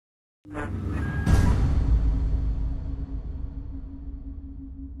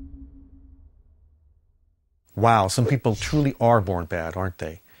Wow, some people truly are born bad, aren't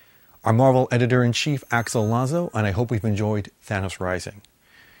they? I'm Marvel Editor-in-Chief Axel Alonso, and I hope we've enjoyed Thanos Rising.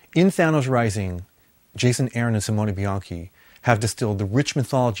 In Thanos Rising, Jason Aaron and Simone Bianchi have distilled the rich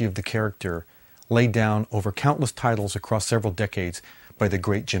mythology of the character laid down over countless titles across several decades by the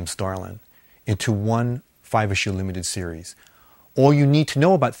great Jim Starlin into one 5-issue limited series. All you need to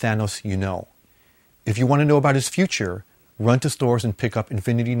know about Thanos, you know. If you want to know about his future, run to stores and pick up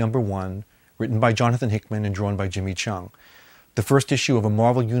Infinity #1, written by Jonathan Hickman and drawn by Jimmy Chung. The first issue of a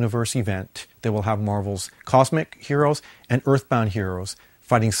Marvel Universe event that will have Marvel's cosmic heroes and Earthbound heroes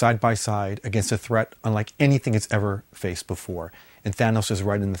fighting side by side against a threat unlike anything it's ever faced before. And Thanos is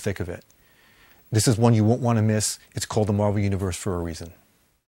right in the thick of it. This is one you won't want to miss. It's called the Marvel Universe for a reason.